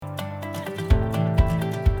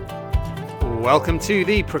Welcome to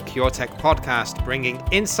the ProcureTech podcast, bringing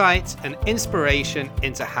insight and inspiration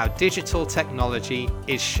into how digital technology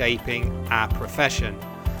is shaping our profession.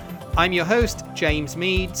 I'm your host, James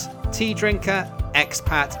Meads, tea drinker,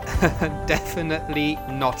 expat, and definitely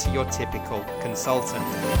not your typical consultant.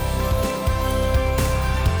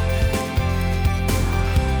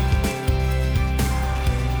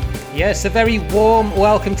 Yes, a very warm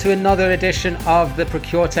welcome to another edition of the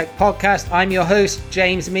ProcureTech podcast. I'm your host,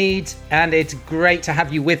 James Meads, and it's great to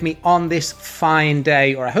have you with me on this fine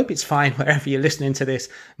day, or I hope it's fine wherever you're listening to this.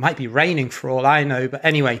 It might be raining for all I know, but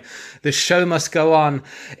anyway, the show must go on.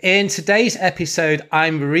 In today's episode,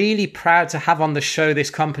 I'm really proud to have on the show this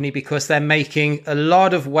company because they're making a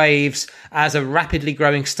lot of waves as a rapidly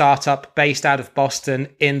growing startup based out of Boston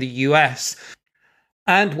in the US.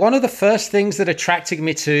 And one of the first things that attracted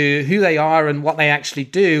me to who they are and what they actually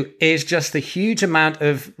do is just the huge amount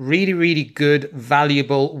of really, really good,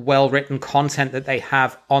 valuable, well-written content that they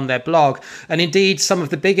have on their blog. And indeed, some of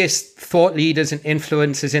the biggest thought leaders and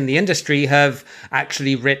influencers in the industry have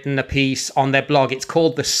actually written a piece on their blog. It's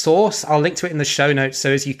called The Source. I'll link to it in the show notes so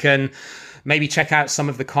as you can maybe check out some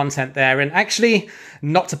of the content there. And actually,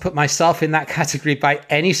 not to put myself in that category by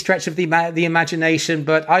any stretch of the imagination,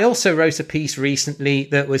 but I also wrote a piece recently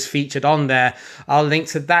that was featured on there. I'll link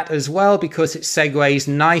to that as well because it segues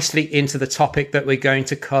nicely into the topic that we're going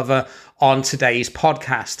to cover on today's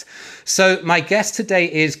podcast. So my guest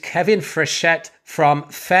today is Kevin Frechette from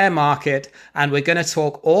Fairmarkit, and we're going to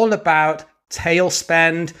talk all about tail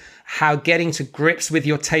spend, how getting to grips with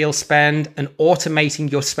your tail spend and automating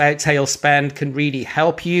your tail spend can really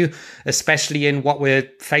help you, especially in what we're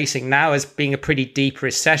facing now as being a pretty deep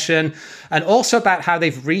recession, and also about how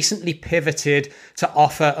they've recently pivoted to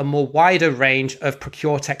offer a more wider range of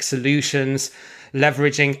ProcureTech solutions,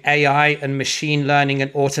 leveraging AI and machine learning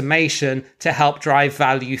and automation to help drive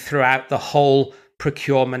value throughout the whole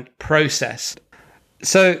procurement process.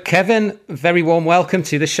 So, Kevin, very warm welcome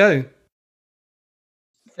to the show.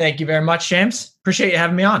 Thank you very much, James. Appreciate you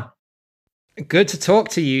having me on. Good to talk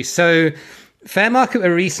to you. So Fairmarkit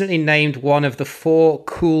were recently named one of the 4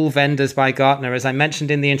 cool vendors by Gartner, as I mentioned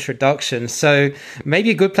in the introduction. So maybe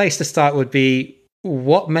a good place to start would be,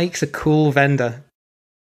 what makes a cool vendor?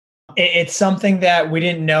 It's something that we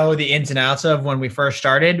didn't know the ins and outs of when we first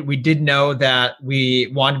started. We did know that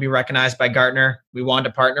we wanted to be recognized by Gartner. We wanted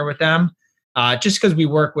to partner with them just because we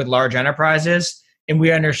work with large enterprises. And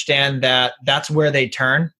we understand that that's where they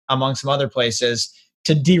turn, among some other places,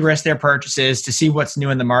 to de-risk their purchases, to see what's new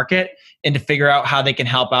in the market, and to figure out how they can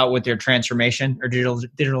help out with their transformation or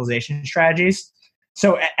digitalization strategies.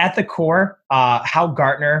 So at the core, how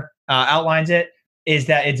Gartner outlines it is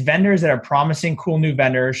that it's vendors that are promising cool new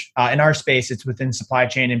vendors. In our space, it's within supply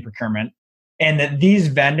chain and procurement. And that these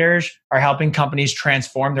vendors are helping companies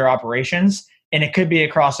transform their operations. And it could be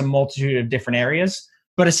across a multitude of different areas.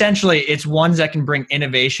 But essentially, it's ones that can bring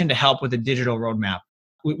innovation to help with a digital roadmap.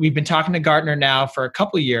 We've been talking to Gartner now for a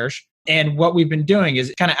couple of years, and what we've been doing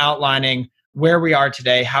is kind of outlining where we are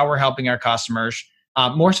today, how we're helping our customers,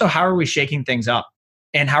 more so how are we shaking things up,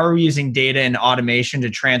 and how are we using data and automation to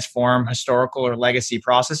transform historical or legacy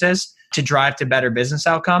processes to drive to better business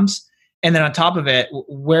outcomes. And then on top of it,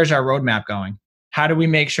 where's our roadmap going? How do we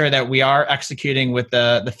make sure that we are executing with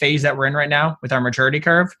the phase that we're in right now with our maturity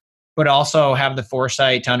curve, but also have the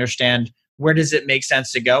foresight to understand where does it make sense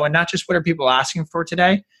to go, and not just what are people asking for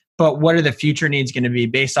today, but what are the future needs going to be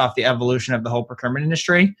based off the evolution of the whole procurement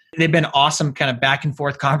industry. They've been awesome kind of back and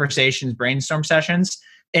forth conversations, brainstorm sessions,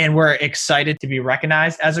 and we're excited to be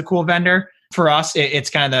recognized as a cool vendor. For us, it's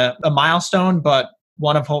kind of a milestone, but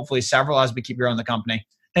one of hopefully several as we keep growing the company.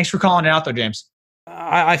 Thanks for calling it out though, James.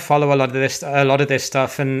 I follow a lot of this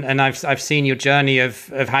stuff, and I've seen your journey of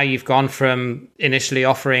how you've gone from initially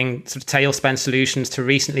offering sort of tail spend solutions to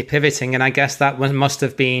recently pivoting, and I guess that must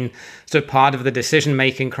have been sort of part of the decision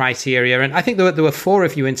making criteria. And I think there were 4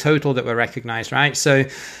 of you in total that were recognized, right? So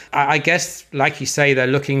I guess, like you say, they're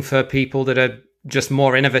looking for people that are just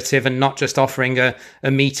more innovative and not just offering a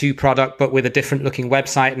Me Too product, but with a different looking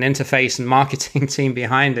website and interface and marketing team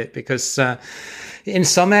behind it, because in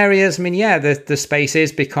some areas, I mean, yeah, the space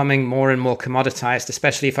is becoming more and more commoditized,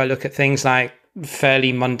 especially if I look at things like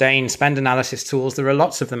fairly mundane spend analysis tools. There are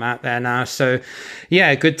lots of them out there now. So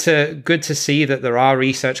yeah, good to see that there are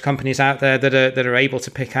research companies out there that are able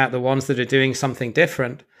to pick out the ones that are doing something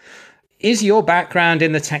different. Is your background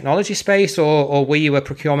in the technology space, or were you a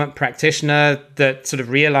procurement practitioner that sort of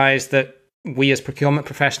realized that we as procurement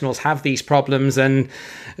professionals have these problems and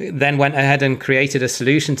then went ahead and created a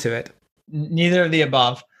solution to it? Neither of the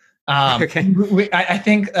above. Okay. I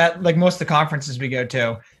think that like most of the conferences we go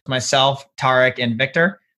to, myself, Tarek, and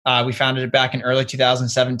Victor, We founded it back in early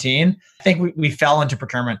 2017. I think we fell into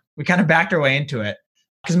procurement. We kind of backed our way into it.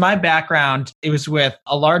 Because my background, it was with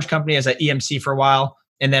a large company as an EMC for a while,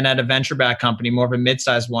 and then at a venture-backed company, more of a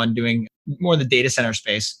mid-sized one, doing more of the data center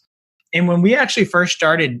space. And when we actually first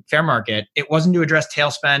started Fairmarkit, it wasn't to address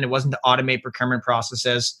tail spend. It wasn't to automate procurement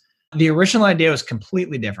processes. The original idea was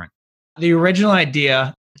completely different. The original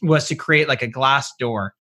idea was to create like a glass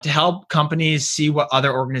door to help companies see what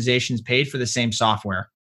other organizations paid for the same software.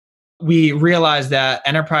 We realized that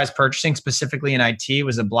enterprise purchasing, specifically in IT,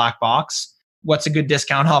 was a black box. What's a good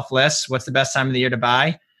discount off list? What's the best time of the year to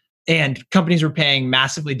buy? And companies were paying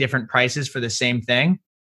massively different prices for the same thing.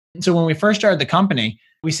 And so when we first started the company,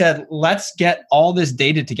 we said, let's get all this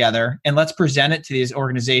data together and let's present it to these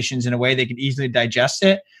organizations in a way they can easily digest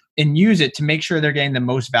it and use it to make sure they're getting the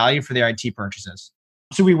most value for their IT purchases.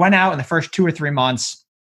 So we went out in the first 2 or 3 months,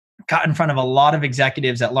 got in front of a lot of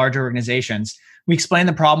executives at large organizations. We explained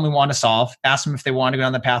the problem we want to solve, asked them if they want to go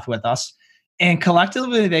on the path with us. And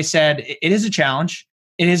collectively, they said, it is a challenge.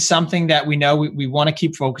 It is something that we know we want to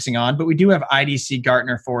keep focusing on, but we do have IDC,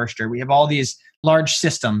 Gartner, Forrester. We have all these large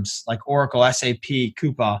systems like Oracle, SAP,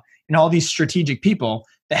 Coupa, and all these strategic people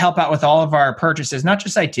that help out with all of our purchases, not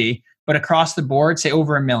just IT, but across the board, say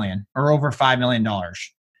over $1 million or over $5 million.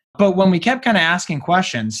 But when we kept kind of asking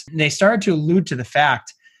questions, they started to allude to the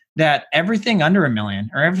fact that everything under $1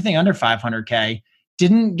 million or everything under 500K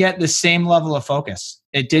didn't get the same level of focus.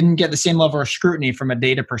 It didn't get the same level of scrutiny from a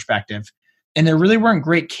data perspective. And there really weren't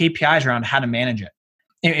great KPIs around how to manage it.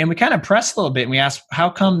 And we kind of pressed a little bit and we asked, how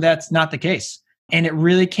come that's not the case? And it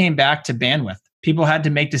really came back to bandwidth. People had to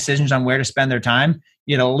make decisions on where to spend their time.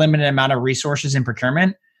 You had a limited amount of resources in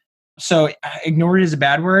procurement. So ignored is a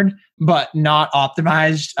bad word, but not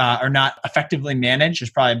optimized or not effectively managed is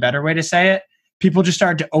probably a better way to say it. People just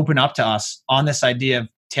started to open up to us on this idea of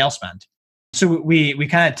tail spend. So we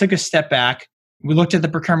kind of took a step back. We looked at the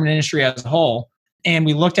procurement industry as a whole, and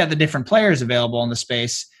we looked at the different players available in the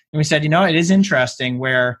space. And we said, it is interesting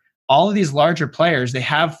where all of these larger players, they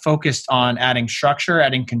have focused on adding structure,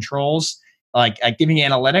 adding controls, like giving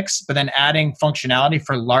analytics, but then adding functionality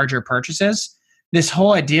for larger purchases. This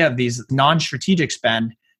whole idea of these non-strategic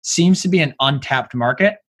spend seems to be an untapped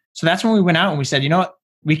market. So that's when we went out and we said,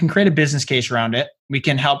 we can create a business case around it. We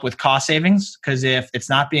can help with cost savings because if it's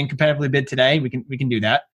not being competitively bid today, we can do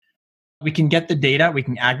that. We can get the data, we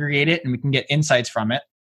can aggregate it, and we can get insights from it.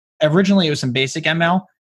 Originally, it was some basic ML.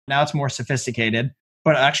 Now it's more sophisticated,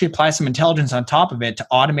 but actually apply some intelligence on top of it to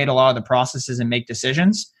automate a lot of the processes and make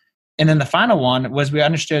decisions. And then the final one was we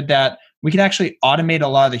understood that we could actually automate a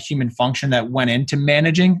lot of the human function that went into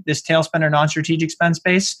managing this tail spend or non-strategic spend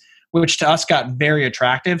space, which to us got very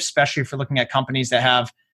attractive, especially for looking at companies that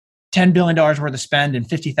have $10 billion worth of spend and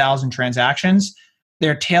 50,000 transactions.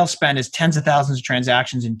 Their tail spend is tens of thousands of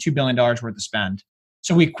transactions and $2 billion worth of spend.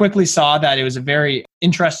 So we quickly saw that it was a very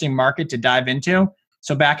interesting market to dive into.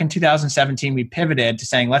 So back in 2017, we pivoted to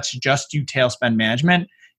saying, let's just do tail spend management.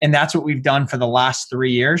 And that's what we've done for the last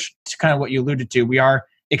 3 years. It's kind of what you alluded to. We are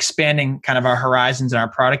expanding kind of our horizons and our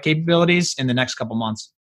product capabilities in the next couple months.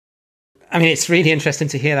 I mean, it's really interesting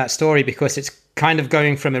to hear that story because it's kind of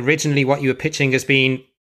going from originally what you were pitching as being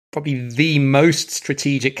probably the most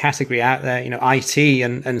strategic category out there, IT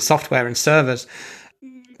and software and servers,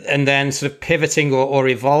 and then sort of pivoting or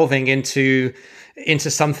evolving into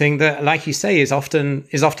something that, like you say, is often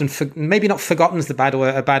maybe not forgotten is a bad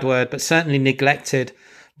word, but certainly neglected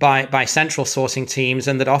by central sourcing teams,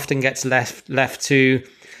 and that often gets left to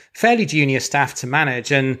fairly junior staff to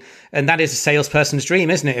manage. And that is a salesperson's dream,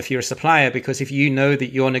 isn't it? If you're a supplier, because if you know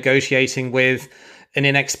that you're negotiating with an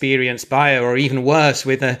inexperienced buyer, or even worse,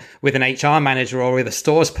 with an HR manager or with a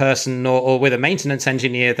stores person or with a maintenance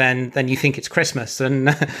engineer, then you think it's Christmas. And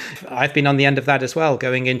I've been on the end of that as well,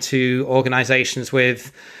 going into organizations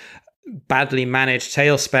with badly managed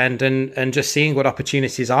tail spend and just seeing what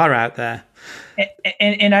opportunities are out there.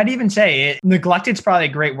 And I'd even say neglected is probably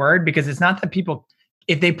a great word, because it's not that people,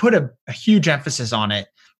 if they put a huge emphasis on it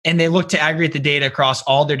and they look to aggregate the data across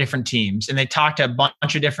all their different teams and they talk to a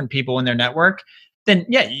bunch of different people in their network, then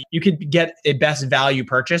yeah, you could get a best value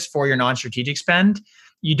purchase for your non-strategic spend.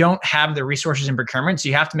 You don't have the resources in procurement, so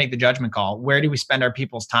you have to make the judgment call. Where do we spend our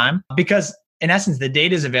people's time? Because in essence, the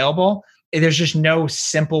data is available. There's just no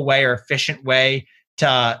simple way or efficient way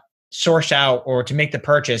to source out or to make the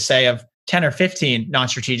purchase, say, of 10 or 15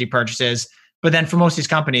 non-strategic purchases. But then for most of these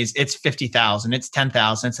companies, it's 50,000, it's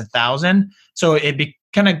 10,000, it's 1,000. So it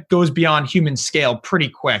kind of goes beyond human scale pretty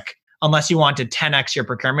quick, unless you want to 10x your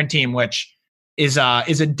procurement team, which is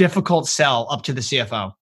a difficult sell up to the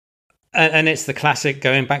CFO. And it's the classic,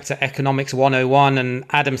 going back to economics 101 and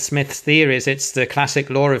Adam Smith's theories, it's the classic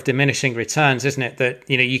law of diminishing returns, isn't it? That,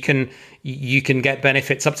 you can get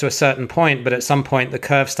benefits up to a certain point, but at some point the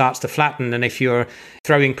curve starts to flatten. And if you're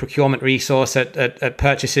throwing procurement resource at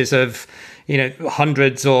purchases of,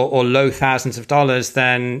 hundreds or low thousands of dollars,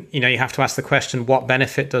 then, you have to ask the question, what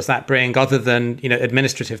benefit does that bring other than,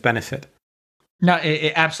 administrative benefit? No,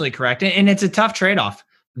 absolutely correct. And it's a tough trade-off.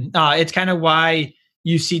 It's kind of why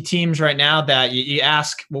you see teams right now that you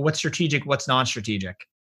ask, well, what's strategic, what's non-strategic?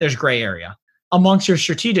 There's gray area. Amongst your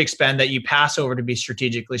strategic spend that you pass over to be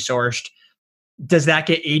strategically sourced, does that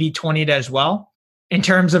get 80-20'd as well? In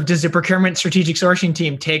terms of, does the procurement strategic sourcing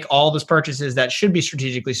team take all those purchases that should be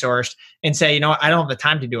strategically sourced and say, I don't have the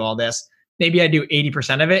time to do all this. Maybe I do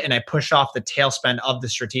 80% of it and I push off the tail spend of the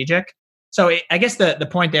strategic. So I guess the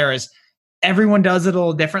point there is everyone does it a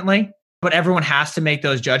little differently, but everyone has to make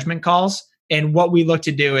those judgment calls. And what we look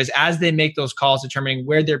to do is, as they make those calls determining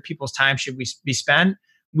where their people's time should be spent,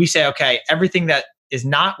 we say, okay, everything that is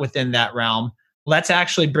not within that realm, let's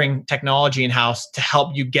actually bring technology in-house to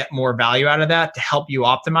help you get more value out of that, to help you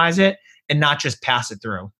optimize it and not just pass it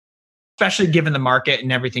through. Especially given the market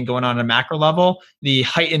and everything going on at a macro level, the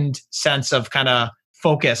heightened sense of kind of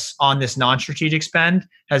focus on this non-strategic spend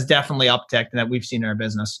has definitely upticked that we've seen in our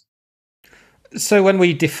business. So when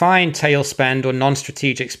we define tail spend or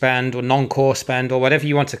non-strategic spend or non-core spend or whatever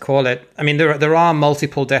you want to call it, I mean, there are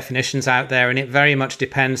multiple definitions out there, and it very much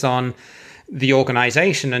depends on the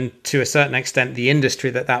organization and, to a certain extent, the industry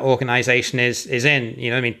that organization is in.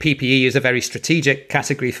 PPE is a very strategic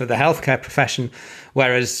category for the healthcare profession,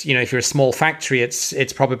 whereas, if you're a small factory,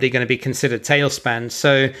 it's probably going to be considered tail spend.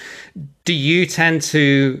 So do you tend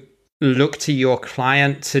to look to your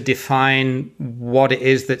client to define what it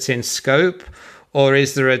is that's in scope, or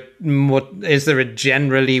is there a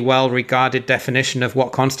generally well-regarded definition of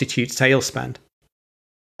what constitutes tail spend?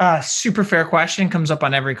 Super fair question, comes up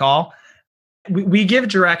on every call. We give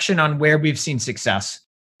direction on where we've seen success,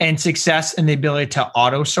 and success in the ability to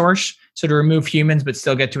auto source, so to remove humans but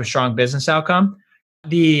still get to a strong business outcome.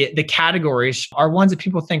 The categories are ones that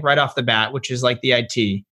people think right off the bat, which is like the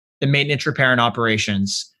IT, the maintenance, repair, and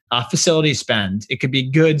operations. Facility spend. It could be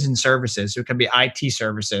goods and services. It could be IT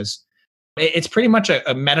services. It's pretty much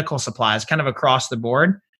a medical supplies, kind of across the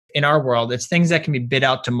board. In our world, it's things that can be bid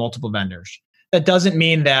out to multiple vendors. That doesn't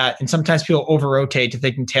mean that, and sometimes people over-rotate to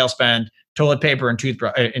thinking tail spend, toilet paper and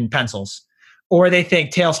toothbrush and pencils. Or they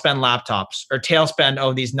think tail spend laptops, or tail spend,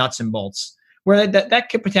 these nuts and bolts. Where that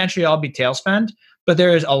could potentially all be tail spend, but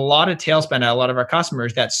there is a lot of tail spend at a lot of our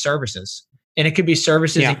customers that's services. And it could be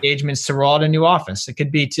services engagements to roll out a new office. It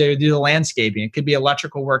could be to do the landscaping. It could be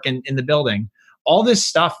electrical work in the building. All this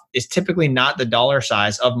stuff is typically not the dollar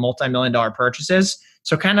size of multi-million-dollar purchases.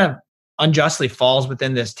 So kind of unjustly falls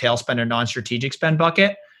within this tail spend or non-strategic spend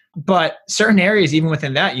bucket. But certain areas, even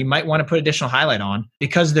within that, you might want to put additional highlight on,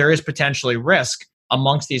 because there is potentially risk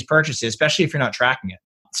amongst these purchases, especially if you're not tracking it.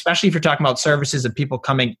 Especially if you're talking about services of people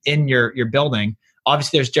coming in your building.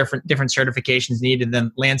 Obviously, there's different certifications needed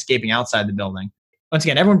than landscaping outside the building. Once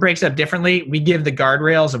again, everyone breaks it up differently. We give the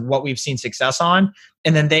guardrails of what we've seen success on,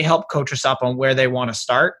 and then they help coach us up on where they want to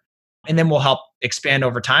start. And then we'll help expand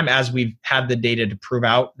over time as we have the data to prove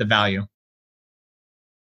out the value.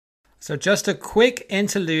 So just a quick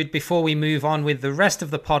interlude before we move on with the rest of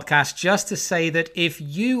the podcast, just to say that if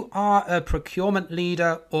you are a procurement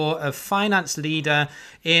leader or a finance leader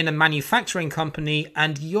in a manufacturing company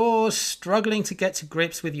and you're struggling to get to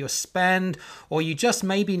grips with your spend, or you just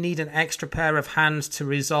maybe need an extra pair of hands to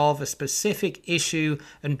resolve a specific issue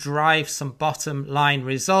and drive some bottom line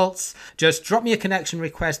results, just drop me a connection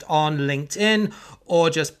request on LinkedIn, or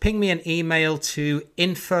just ping me an email to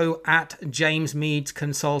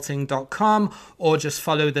info@jamesmeadsconsulting.com, or just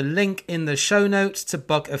follow the link in the show notes to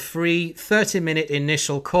book a free 30-minute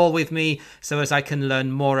initial call with me so as I can learn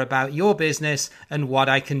more about your business and what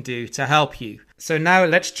I can do to help you. So now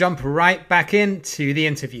let's jump right back into the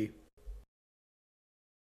interview.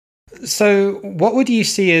 So what would you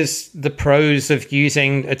see as the pros of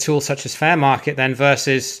using a tool such as Fairmarkit then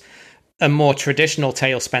versus a more traditional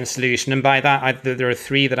tail spend solution? And by that, there are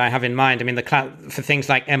three that I have in mind. I mean, for things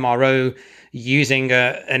like MRO, using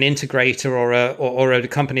an integrator or a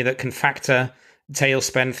company that can factor tail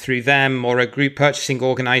spend through them, or a group purchasing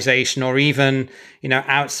organization, or even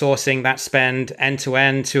outsourcing that spend end to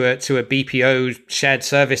end to a BPO shared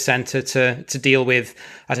service center to deal with,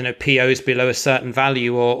 I don't know, POs below a certain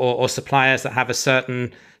value, or suppliers that have a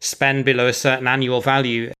certain spend below a certain annual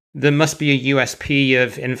value. There must be a USP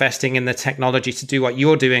of investing in the technology to do what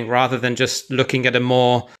you're doing, rather than just looking at a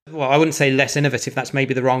more, well, I wouldn't say less innovative, that's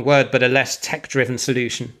maybe the wrong word, but a less tech-driven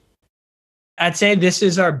solution. I'd say this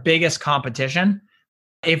is our biggest competition.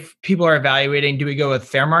 If people are evaluating, do we go with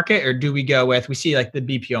Fairmarkit or do we go with, we see like the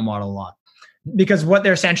BPO model a lot? Because what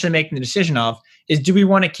they're essentially making the decision of is, do we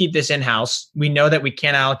want to keep this in-house? We know that we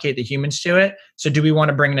can't allocate the humans to it. So do we want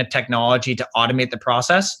to bring in a technology to automate the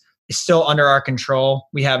process? It's still under our control.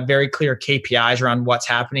 We have very clear KPIs around what's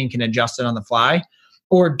happening, can adjust it on the fly.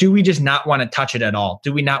 Or do we just not want to touch it at all?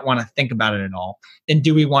 Do we not want to think about it at all? And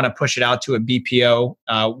do we want to push it out to a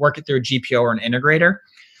BPO, work it through a GPO or an integrator?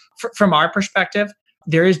 From our perspective,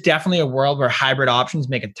 there is definitely a world where hybrid options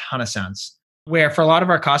make a ton of sense. Where for a lot of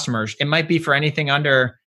our customers, it might be for anything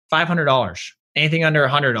under $500, anything under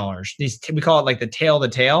 $100. We call it like the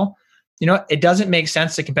tail. It doesn't make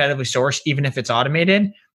sense to competitively source, even if it's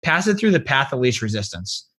automated. Pass it through the path of least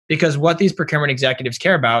resistance. Because what these procurement executives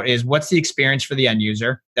care about is, what's the experience for the end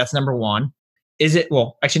user? That's number one.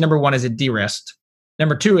 Number one, is it de-risked?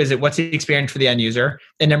 Number two, is it what's the experience for the end user?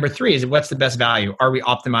 And number three, is it what's the best value? Are we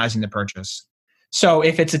optimizing the purchase? So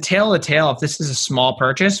if it's a tail to tail, if this is a small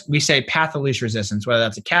purchase, we say path of least resistance, whether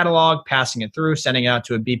that's a catalog, passing it through, sending it out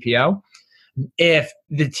to a BPO. If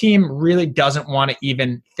the team really doesn't want to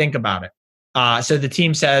even think about it. So the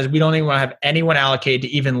team says, we don't even want to have anyone allocated to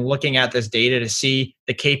even looking at this data to see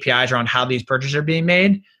the KPIs around how these purchases are being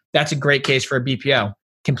made. That's a great case for a BPO.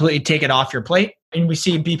 Completely take it off your plate. And we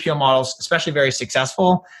see BPO models, especially very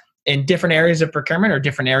successful in different areas of procurement or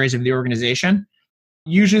different areas of the organization.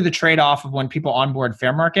 Usually the trade-off of when people onboard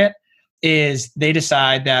Fairmarkit is they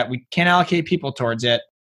decide that we can't allocate people towards it.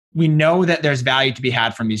 We know that there's value to be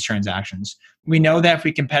had from these transactions. We know that if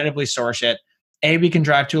we competitively source it, A, we can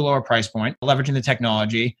drive to a lower price point, leveraging the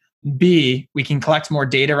technology. B, we can collect more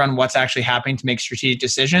data around what's actually happening to make strategic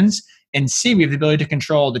decisions. And C, we have the ability to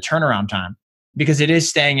control the turnaround time. Because it is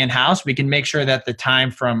staying in-house, we can make sure that the time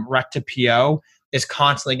from rec to PO is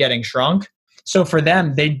constantly getting shrunk. So for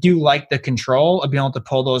them, they do like the control of being able to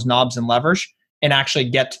pull those knobs and levers and actually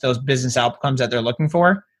get to those business outcomes that they're looking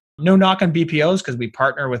for. No knock on BPOs, because we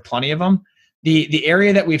partner with plenty of them. The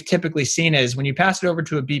area that we've typically seen is when you pass it over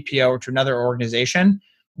to a BPO or to another organization,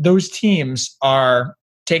 those teams are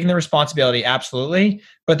taking the responsibility, absolutely,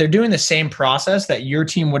 but they're doing the same process that your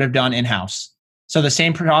team would have done in-house. So the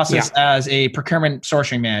same process as a procurement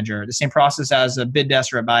sourcing manager, the same process as a bid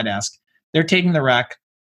desk or a buy desk. They're taking the rec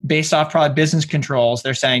based off probably business controls.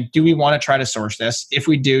 They're saying, do we want to try to source this? If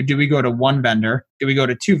we do we go to one vendor? Do we go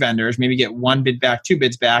to two vendors? Maybe get one bid back, two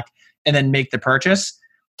bids back, and then make the purchase.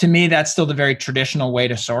 To me, that's still the very traditional way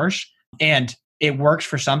to source. And it works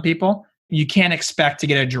for some people. You can't expect to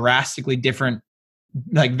get a drastically different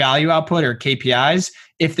like value output or KPIs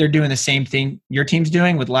if they're doing the same thing your team's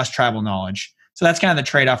doing with less tribal knowledge. So that's kind of the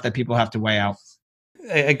trade-off that people have to weigh out.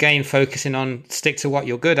 Again, focusing on stick to what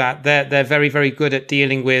you're good at. They're very, very good at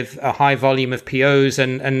dealing with a high volume of POs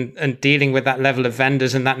and dealing with that level of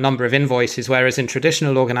vendors and that number of invoices. Whereas in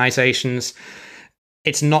traditional organizations,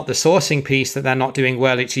 it's not the sourcing piece that they're not doing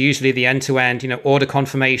well. It's usually the end-to-end, order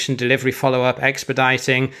confirmation, delivery follow-up,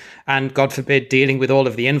 expediting, and God forbid, dealing with all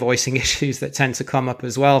of the invoicing issues that tend to come up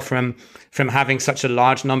as well from having such a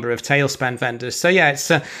large number of tail spend vendors. So yeah,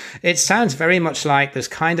 it sounds very much like there's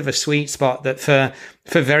kind of a sweet spot that for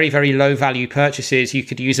very, very low value purchases, you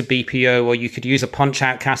could use a BPO, or you could use a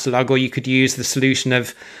punch-out catalog, or you could use the solution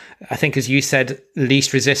of, I think, as you said,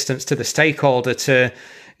 least resistance to the stakeholder to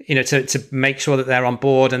make sure that they're on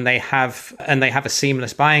board and they have a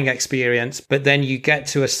seamless buying experience. But then you get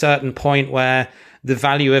to a certain point where the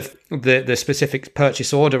value of the specific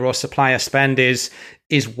purchase order or supplier spend is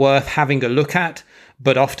worth having a look at.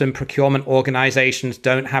 But often procurement organizations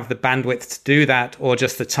don't have the bandwidth to do that, or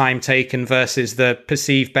just the time taken versus the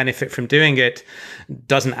perceived benefit from doing it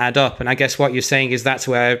doesn't add up. And I guess what you're saying is that's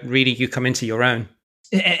where really you come into your own.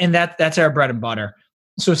 And that's our bread and butter.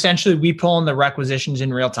 So essentially, we pull in the requisitions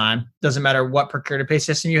in real time. Doesn't matter what procure-to-pay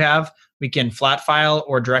system you have. We can flat file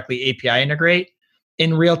or directly API integrate.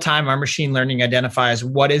 In real time, our machine learning identifies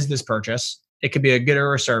what is this purchase. It could be a good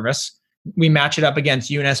or a service. We match it up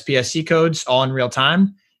against UNSPSC codes all in real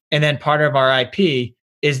time. And then part of our IP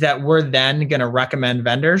is that we're then going to recommend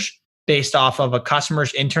vendors based off of a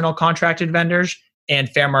customer's internal contracted vendors and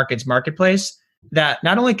Fairmarkit's marketplace that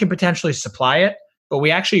not only can potentially supply it, but we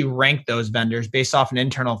actually rank those vendors based off an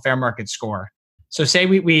internal Fairmarkit score. So say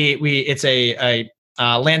it's a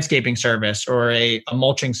landscaping service or a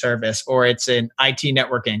mulching service, or it's an IT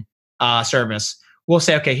networking service. We'll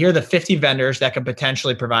say, okay, here are the 50 vendors that could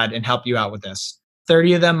potentially provide and help you out with this.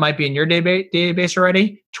 30 of them might be in your database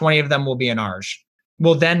already. 20 of them will be in ours.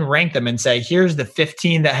 We'll then rank them and say, here's the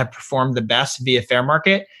 15 that have performed the best via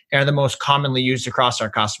Fairmarkit and are the most commonly used across our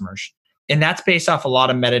customers. And that's based off a lot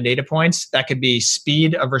of metadata points. That could be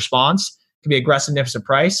speed of response. It could be aggressiveness of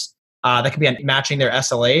price. That could be matching their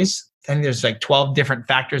SLAs. I think there's like 12 different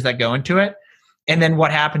factors that go into it. And then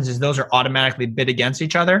what happens is those are automatically bid against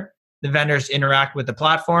each other. The vendors interact with the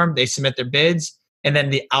platform, they submit their bids, and then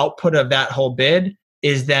the output of that whole bid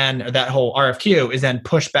is then, or that whole RFQ is then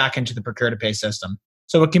pushed back into the procure to pay system.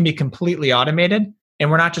 So it can be completely automated. And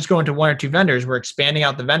we're not just going to one or two vendors, we're expanding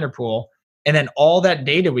out the vendor pool. And then all that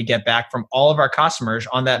data we get back from all of our customers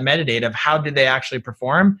on that metadata of how did they actually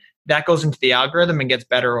perform, that goes into the algorithm and gets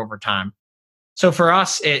better over time. So for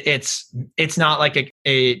us, it's not like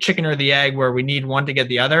a chicken or the egg where we need one to get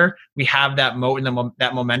the other. We have that moat and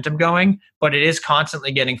that momentum going, but it is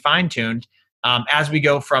constantly getting fine-tuned as we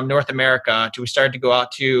go from North America to we started to go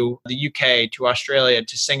out to the UK, to Australia,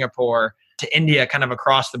 to Singapore, to India, kind of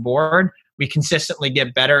across the board. We consistently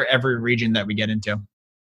get better every region that we get into.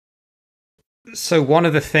 So one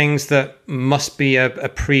of the things that must be a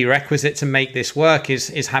prerequisite to make this work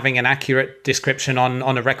is having an accurate description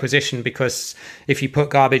on a requisition, because if you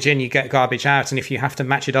put garbage in, you get garbage out. And if you have to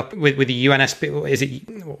match it up with the UNSP, is it,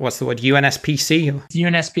 what's the word, UNSPC?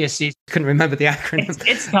 UNSPSC. Couldn't remember the acronym.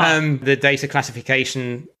 It's tough. The data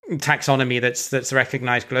classification taxonomy that's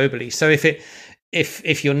recognized globally. So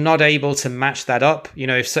if you're not able to match that up,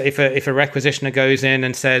 if a requisitioner goes in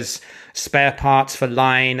and says spare parts for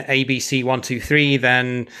line ABC123,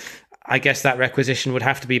 then I guess that requisition would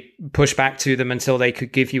have to be pushed back to them until they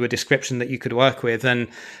could give you a description that you could work with. And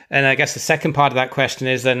I guess the second part of that question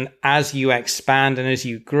is then as you expand and as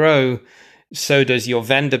you grow, so does your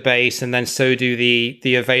vendor base, and then so do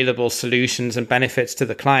the available solutions and benefits to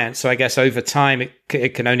the client. So I guess over time,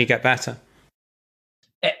 it can only get better.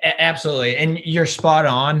 Absolutely. And you're spot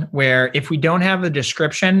on where if we don't have a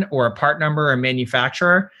description or a part number or a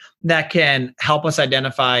manufacturer that can help us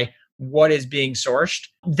identify what is being sourced,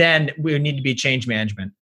 then we need to be change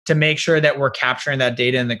management to make sure that we're capturing that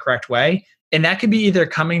data in the correct way. And that could be either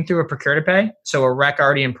coming through a procure to pay, so a rec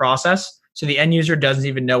already in process. So the end user doesn't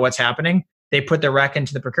even know what's happening. They put the rec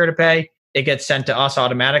into the procure to pay. It gets sent to us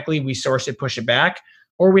automatically. We source it, push it back.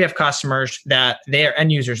 Or we have customers that their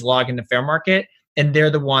end users log into Fairmarkit and they're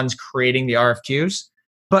the ones creating the RFQs.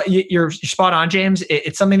 But you're spot on, James.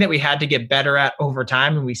 It's something that we had to get better at over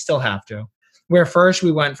time, and we still have to. Where first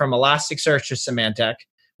we went from Elasticsearch to Symantec.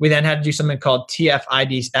 We then had to do something called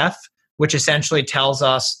TF-IDF, which essentially tells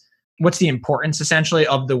us what's the importance essentially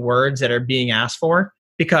of the words that are being asked for,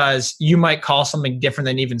 because you might call something different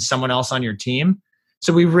than even someone else on your team.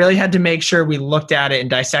 So we really had to make sure we looked at it and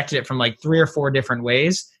dissected it from like 3 or 4 different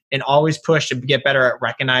ways, and always push to get better at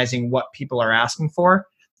recognizing what people are asking for.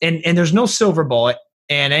 And there's no silver bullet.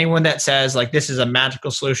 And anyone that says like this is a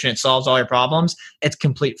magical solution, it solves all your problems, it's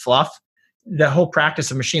complete fluff. The whole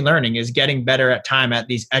practice of machine learning is getting better at time at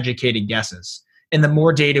these educated guesses. And the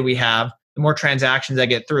more data we have, the more transactions that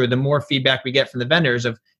get through, the more feedback we get from the vendors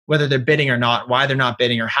of whether they're bidding or not, why they're not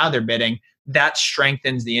bidding or how they're bidding. That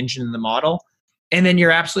strengthens the engine in the model. And then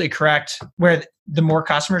you're absolutely correct, where the more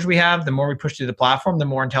customers we have, the more we push through the platform, the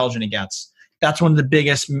more intelligent it gets. That's one of the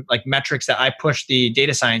biggest like metrics that I push the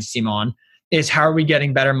data science team on, is how are we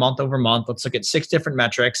getting better month over month? Let's look at 6 different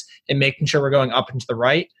metrics and making sure we're going up and to the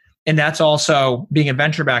right. And that's also being a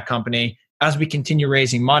venture-backed company. As we continue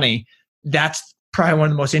raising money, that's probably one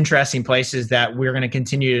of the most interesting places that we're going to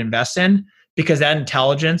continue to invest in, because that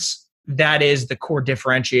intelligence, that is the core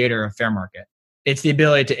differentiator of Fairmarkit. It's the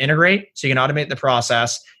ability to integrate so you can automate the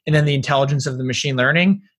process, and then the intelligence of the machine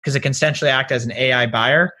learning, because it can essentially act as an AI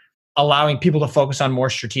buyer, allowing people to focus on more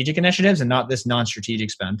strategic initiatives and not this non-strategic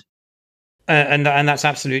spend. And that's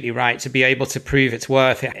absolutely right. To be able to prove its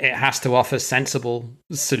worth, it has to offer sensible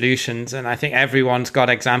solutions. And I think everyone's got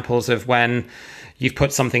examples of when you've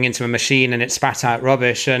put something into a machine and it spat out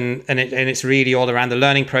rubbish, and it's really all around the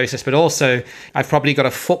learning process. But also, I've probably got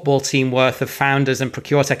a football team worth of founders and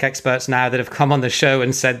procure tech experts now that have come on the show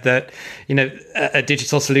and said that, a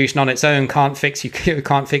digital solution on its own can't fix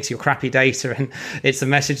your crappy data. And it's a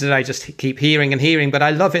message that I just keep hearing. But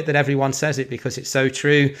I love it that everyone says it, because it's so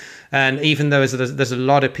true. And even though there's a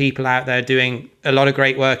lot of people out there doing a lot of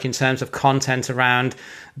great work in terms of content around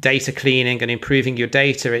data cleaning and improving your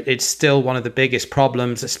data, it's still one of the biggest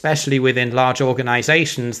problems, especially within large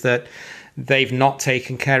organizations, that they've not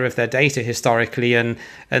taken care of their data historically. And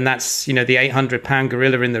that's, the 800-pound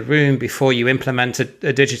gorilla in the room before you implement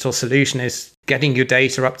a digital solution, is getting your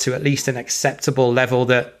data up to at least an acceptable level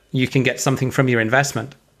that you can get something from your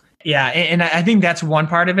investment. Yeah. And I think that's one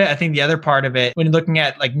part of it. I think the other part of it, when looking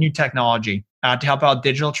at like new technology to help out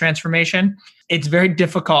digital transformation, it's very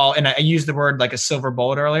difficult. And I used the word like a silver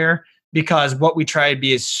bullet earlier, because what we try to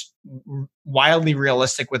be is wildly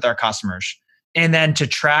realistic with our customers. And then to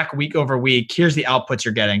track week over week, here's the outputs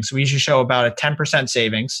you're getting. So we usually show about a 10%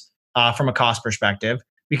 savings from a cost perspective.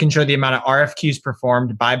 We can show the amount of RFQs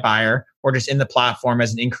performed by buyer or just in the platform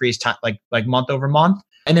as an increased time, like month over month.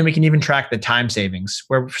 And then we can even track the time savings,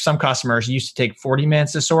 where some customers used to take 40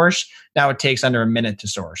 minutes to source. Now it takes under a minute to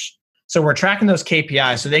source. So we're tracking those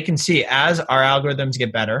KPIs so they can see as our algorithms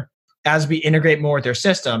get better, as we integrate more with their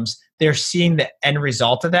systems, they're seeing the end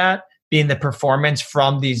result of that being the performance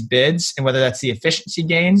from these bids, and whether that's the efficiency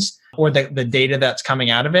gains or the data that's coming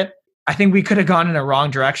out of it. I think we could have gone in a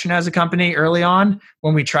wrong direction as a company early on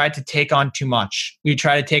when we tried to take on too much. We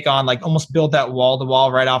tried to take on, like, almost build that wall to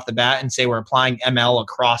wall right off the bat and say we're applying ML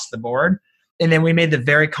across the board. And then we made the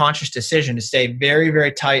very conscious decision to stay very,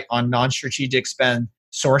 very tight on non-strategic spend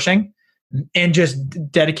sourcing and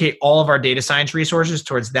just dedicate all of our data science resources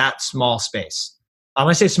towards that small space. I'm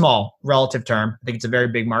going to say small, relative term. I think it's a very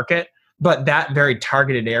big market, but that very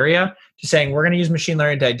targeted area to saying we're going to use machine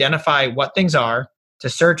learning to identify what things are, to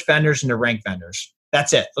search vendors, and to rank vendors.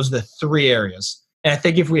 That's it. Those are the three areas. And I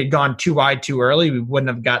think if we had gone too wide too early, we wouldn't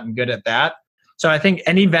have gotten good at that. So I think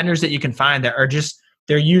any vendors that you can find that are just,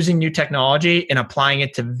 they're using new technology and applying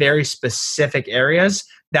it to very specific areas,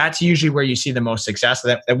 that's usually where you see the most success,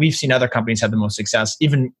 that we've seen other companies have the most success,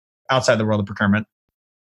 even outside the world of procurement.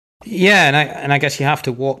 Yeah, and I guess you have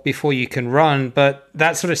to walk before you can run, but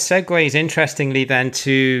that sort of segues interestingly then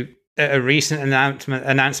to a recent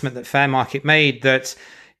announcement that Fairmarkit made that,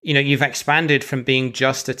 you know, you've expanded from being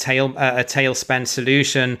just a tail spend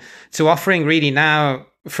solution to offering really now,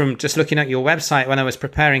 from just looking at your website when I was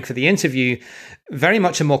preparing for the interview, very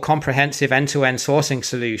much a more comprehensive end-to-end sourcing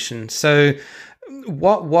solution. So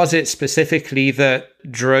what was it specifically that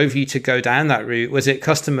drove you to go down that route? Was it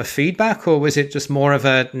customer feedback, or was it just more of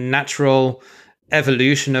a natural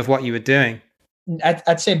evolution of what you were doing?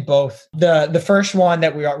 I'd say both. The first one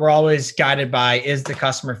that we're always guided by is the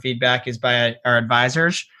customer feedback, is by our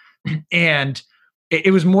advisors. And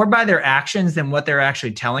it was more by their actions than what they're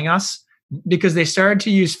actually telling us, because they started to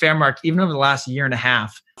use Fairmarkit even over the last year and a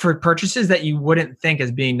half for purchases that you wouldn't think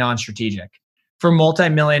as being non-strategic, for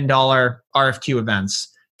multi-million-dollar RFQ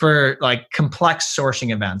events, for like complex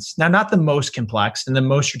sourcing events. Now, not the most complex and the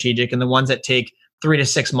most strategic and the ones that take 3 to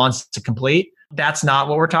 6 months to complete. That's not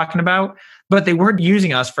what we're talking about. But they were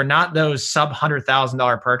using us for not those sub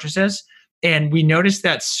 $100,000 purchases. And we noticed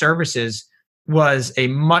that services was a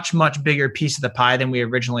much, much bigger piece of the pie than we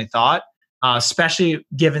originally thought, especially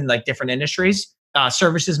given like different industries.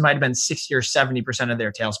 Services might have been 60 or 70% of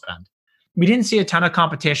their tail spend. We didn't see a ton of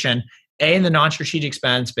competition, in the non-strategic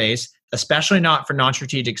spend space, especially not for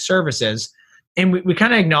non-strategic services. And we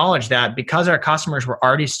kind of acknowledged that because our customers were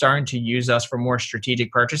already starting to use us for more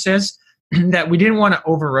strategic purchases, that we didn't want to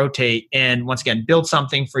over-rotate and, once again, build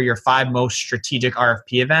something for your 5 most strategic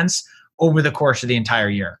RFP events over the course of the entire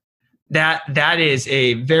year. That is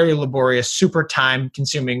a very laborious, super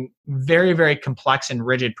time-consuming, very, very complex and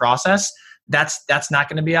rigid process. That's not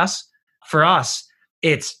going to be us. For us,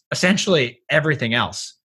 it's essentially everything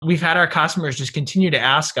else. We've had our customers just continue to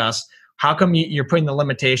ask us, how come you're putting the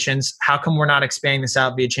limitations? How come we're not expanding this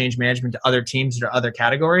out via change management to other teams or other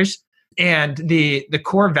categories? And the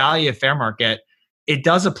core value of Fairmarkit, it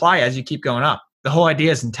does apply as you keep going up. The whole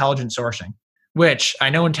idea is intelligent sourcing, which I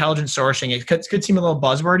know intelligent sourcing, it could seem a little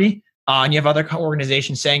buzzwordy, and you have other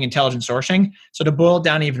organizations saying intelligent sourcing. So to boil it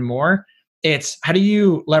down even more, it's how do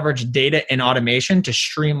you leverage data and automation to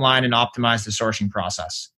streamline and optimize the sourcing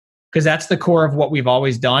process? Because that's the core of what we've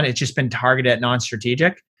always done. It's just been targeted at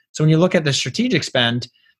non-strategic. So when you look at the strategic spend,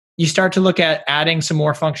 you start to look at adding some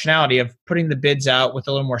more functionality of putting the bids out with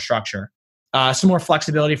a little more structure, some more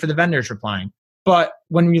flexibility for the vendors replying. But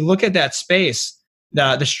when we look at that space,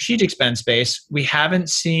 the strategic spend space, we haven't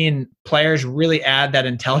seen players really add that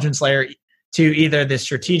intelligence layer to either the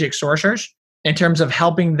strategic sourcers in terms of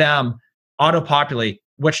helping them auto-populate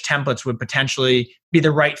which templates would potentially be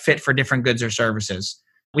the right fit for different goods or services.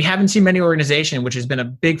 We haven't seen many organizations, which has been a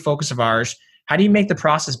big focus of ours. How do you make the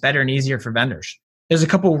process better and easier for vendors? There's a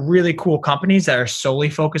couple really cool companies that are solely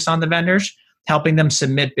focused on the vendors, helping them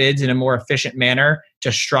submit bids in a more efficient manner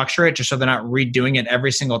to structure it just so they're not redoing it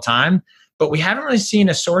every single time. But we haven't really seen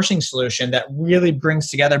a sourcing solution that really brings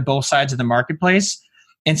together both sides of the marketplace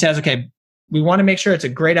and says, okay, we want to make sure it's a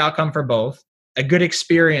great outcome for both, a good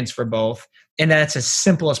experience for both, and that it's as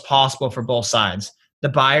simple as possible for both sides, the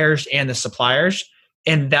buyers and the suppliers.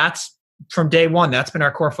 And that's from day one, that's been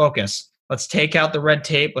our core focus. Let's take out the red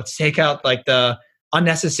tape. Let's take out like the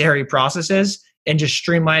unnecessary processes and just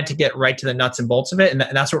streamline it to get right to the nuts and bolts of it. And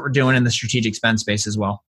that's what we're doing in the strategic spend space as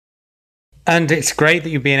well. And it's great that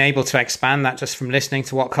you've been able to expand that just from listening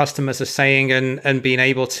to what customers are saying and being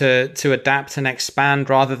able to adapt and expand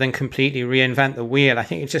rather than completely reinvent the wheel. I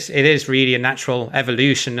think it is really a natural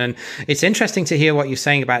evolution. And it's interesting to hear what you're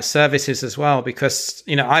saying about services as well, because,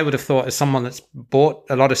 I would have thought, as someone that's bought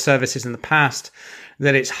a lot of services in the past,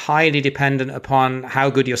 that it's highly dependent upon how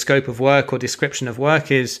good your scope of work or description of work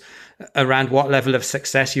is around what level of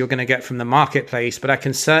success you're going to get from the marketplace. But I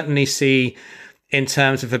can certainly see, in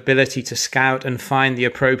terms of ability to scout and find the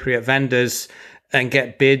appropriate vendors and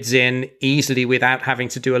get bids in easily without having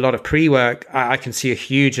to do a lot of pre-work, I can see a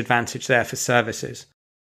huge advantage there for services.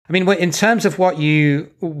 I mean, in terms of what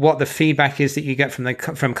the feedback is that you get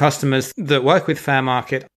from customers that work with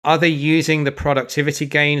Fairmarkit, are they using the productivity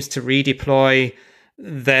gains to redeploy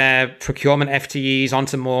their procurement FTEs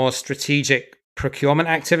onto more strategic procurement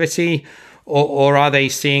activity? Or are they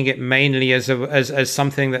seeing it mainly as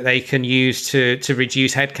something that they can use to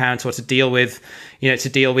reduce headcount or to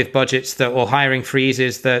deal with budgets or hiring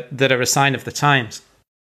freezes that are a sign of the times?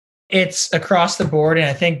 It's across the board. And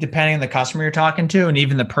I think depending on the customer you're talking to and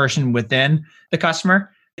even the person within the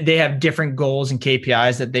customer, they have different goals and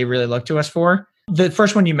KPIs that they really look to us for. The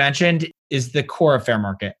first one you mentioned is the core of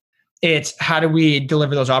Fairmarkit. It's how do we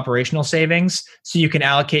deliver those operational savings so you can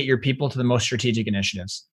allocate your people to the most strategic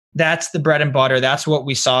initiatives. That's the bread and butter. That's what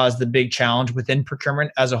we saw as the big challenge within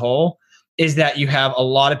procurement as a whole, is that you have a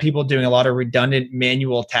lot of people doing a lot of redundant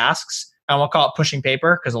manual tasks. I won't call it pushing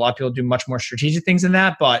paper because a lot of people do much more strategic things than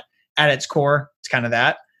that, but at its core, it's kind of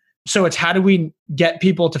that. So it's how do we get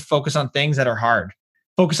people to focus on things that are hard,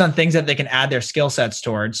 focus on things that they can add their skill sets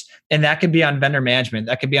towards. And that could be on vendor management.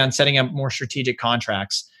 That could be on setting up more strategic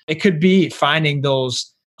contracts. It could be finding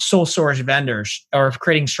those sole source vendors or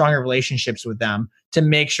creating stronger relationships with them to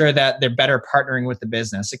make sure that they're better partnering with the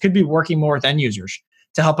business. It could be working more with end users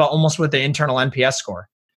to help out almost with the internal NPS score.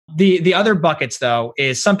 The other buckets, though,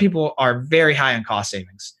 is some people are very high on cost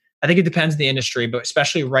savings. I think it depends on the industry, but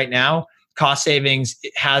especially right now, cost savings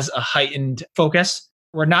has a heightened focus.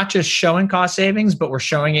 We're not just showing cost savings, but we're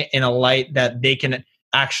showing it in a light that they can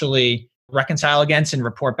actually reconcile against and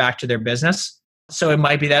report back to their business. So it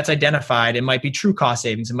might be that's identified. It might be true cost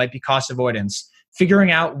savings. It might be cost avoidance.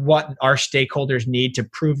 Figuring out what our stakeholders need to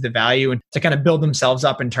prove the value and to kind of build themselves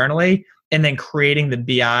up internally, and then creating the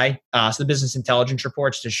BI, so the business intelligence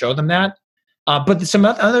reports to show them that. But some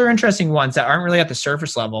other interesting ones that aren't really at the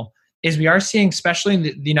surface level is we are seeing, especially in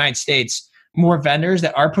the United States, more vendors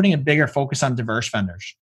that are putting a bigger focus on diverse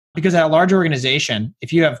vendors. Because at a large organization,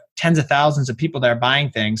 if you have tens of thousands of people that are buying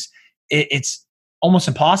things, it's almost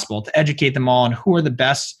impossible to educate them all on who are the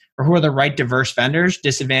best or who are the right diverse vendors,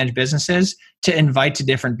 disadvantaged businesses to invite to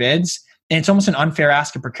different bids. And it's almost an unfair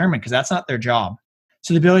ask of procurement because that's not their job.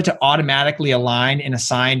 So the ability to automatically align and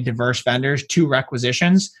assign diverse vendors to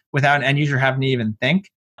requisitions without an end user having to even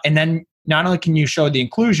think. And then not only can you show the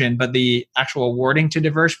inclusion, but the actual awarding to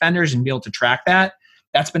diverse vendors and be able to track that.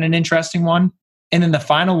 That's been an interesting one. And then the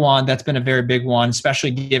final one that's been a very big one,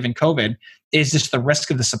 especially given COVID, is just the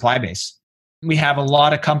risk of the supply base. We have a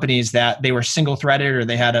lot of companies that they were single threaded or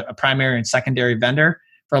they had a primary and secondary vendor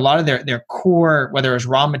for a lot of their core, whether it was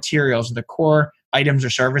raw materials or the core items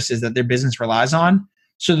or services that their business relies on.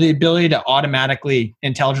 So the ability to automatically,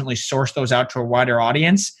 intelligently source those out to a wider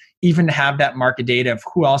audience, even to have that market data of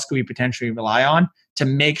who else could we potentially rely on to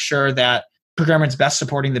make sure that procurement's best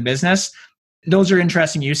supporting the business. Those are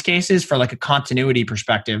interesting use cases for like a continuity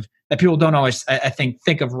perspective that people don't always, I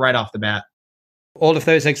think of right off the bat. All of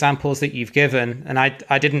those examples that you've given, and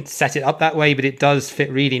I didn't set it up that way, but it does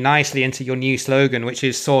fit really nicely into your new slogan, which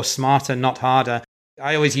is source smarter, not harder.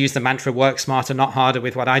 I always use the mantra work smarter, not harder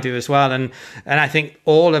with what I do as well. And I think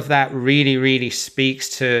all of that really, really speaks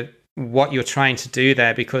to what you're trying to do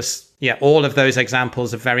there, because all of those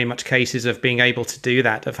examples are very much cases of being able to do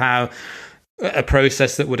that, of how a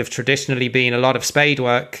process that would have traditionally been a lot of spade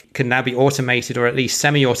work can now be automated or at least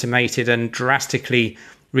semi-automated and drastically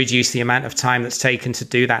reduce the amount of time that's taken to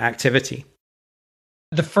do that activity.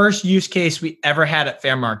 The first use case we ever had at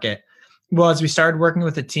Fairmarkit was we started working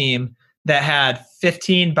with a team that had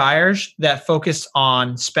 15 buyers that focused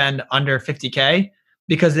on spend under 50K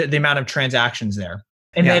because of the amount of transactions there.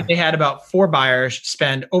 And then they had about 4 buyers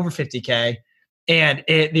spend over 50K. And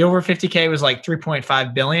the over 50K was like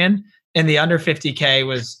 3.5 billion. And the under 50K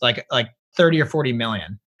was like 30 or 40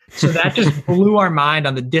 million. So that just blew our mind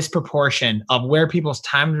on the disproportion of where people's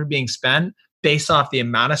time were being spent based off the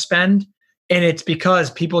amount of spend. And it's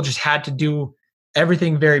because people just had to do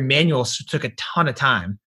everything very manual, so it took a ton of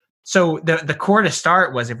time. So the core to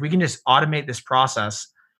start was if we can just automate this process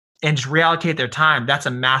and just reallocate their time, that's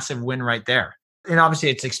a massive win right there. And obviously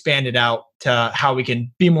it's expanded out to how we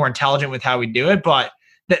can be more intelligent with how we do it. But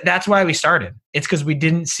that's why we started. It's because we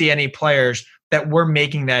didn't see any players that were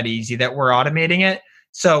making that easy, that were automating it.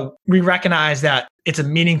 So we recognize that it's a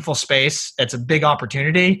meaningful space. It's a big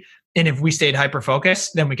opportunity. And if we stayed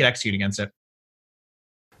hyper-focused, then we could execute against it.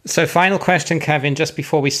 So final question, Kevin, just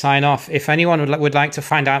before we sign off, if anyone would like to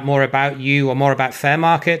find out more about you or more about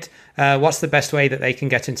Fairmarkit, what's the best way that they can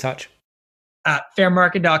get in touch?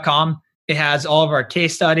 Fairmarkit.com. It has all of our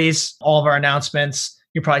case studies, all of our announcements.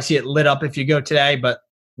 You'll probably see it lit up if you go today. But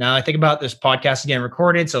now I think about this podcast is getting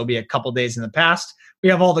recorded, so it'll be a couple days in the past. We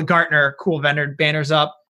have all the Gartner cool vendor banners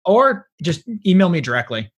up, or just email me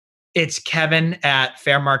directly. It's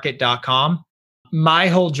kevin@fairmarkit.com. My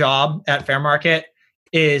whole job at Fairmarkit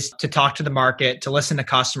is to talk to the market, to listen to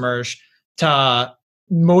customers, to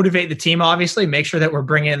motivate the team, obviously, make sure that we're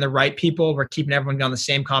bringing in the right people, we're keeping everyone on the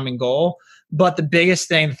same common goal. But the biggest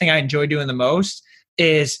thing, the thing I enjoy doing the most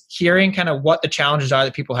is hearing kind of what the challenges are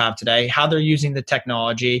that people have today, how they're using the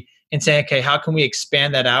technology, and saying, okay, how can we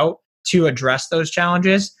expand that out to address those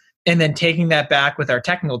challenges? And then taking that back with our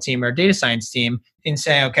technical team, our data science team, and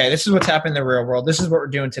saying, okay, this is what's happening in the real world. This is what we're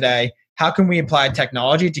doing today. How can we apply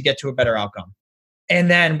technology to get to a better outcome?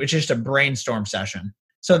 And then it's just a brainstorm session.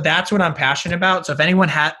 So that's what I'm passionate about. So if anyone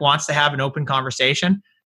wants to have an open conversation,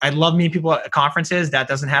 I'd love meeting people at conferences. That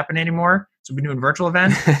doesn't happen anymore. So we're doing virtual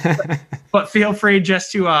events. but feel free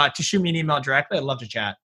just to shoot me an email directly. I'd love to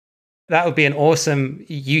chat. That would be an awesome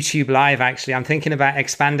YouTube live, actually. I'm thinking about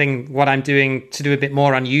expanding what I'm doing to do a bit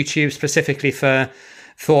more on YouTube, specifically for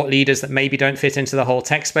thought leaders that maybe don't fit into the whole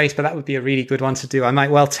tech space, but that would be a really good one to do. I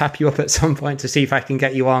might well tap you up at some point to see if I can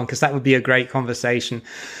get you on, because that would be a great conversation.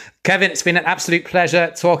 Kevin, it's been an absolute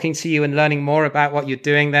pleasure talking to you and learning more about what you're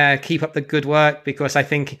doing there. Keep up the good work, because I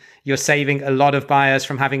think you're saving a lot of buyers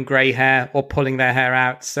from having gray hair or pulling their hair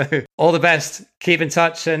out. So all the best. Keep in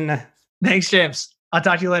touch. And thanks, James. I'll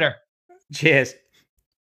talk to you later. Cheers.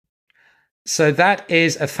 So that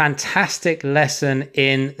is a fantastic lesson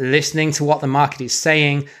in listening to what the market is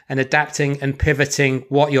saying and adapting and pivoting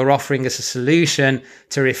what you're offering as a solution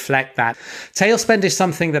to reflect that. Tail spend is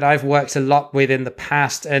something that I've worked a lot with in the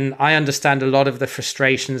past, and I understand a lot of the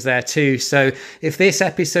frustrations there too. So if this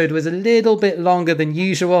episode was a little bit longer than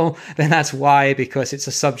usual, then that's why, because it's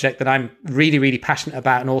a subject that I'm really, really passionate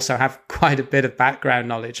about and also have quite a bit of background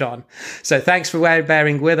knowledge on. So thanks for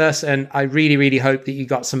bearing with us, and I really, really hope that you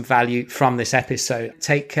got some value from this episode.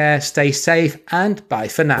 Take care, stay safe, and bye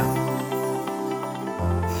for now.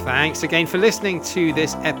 Thanks again for listening to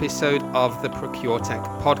this episode of the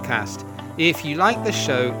ProcureTech podcast. If you like the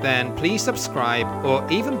show, then please subscribe, or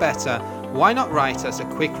even better, why not write us a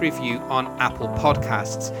quick review on Apple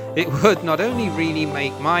Podcasts? It would not only really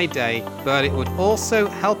make my day, but it would also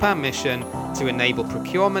help our mission to enable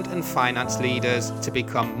procurement and finance leaders to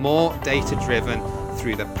become more data-driven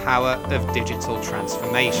through the power of digital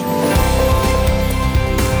transformation.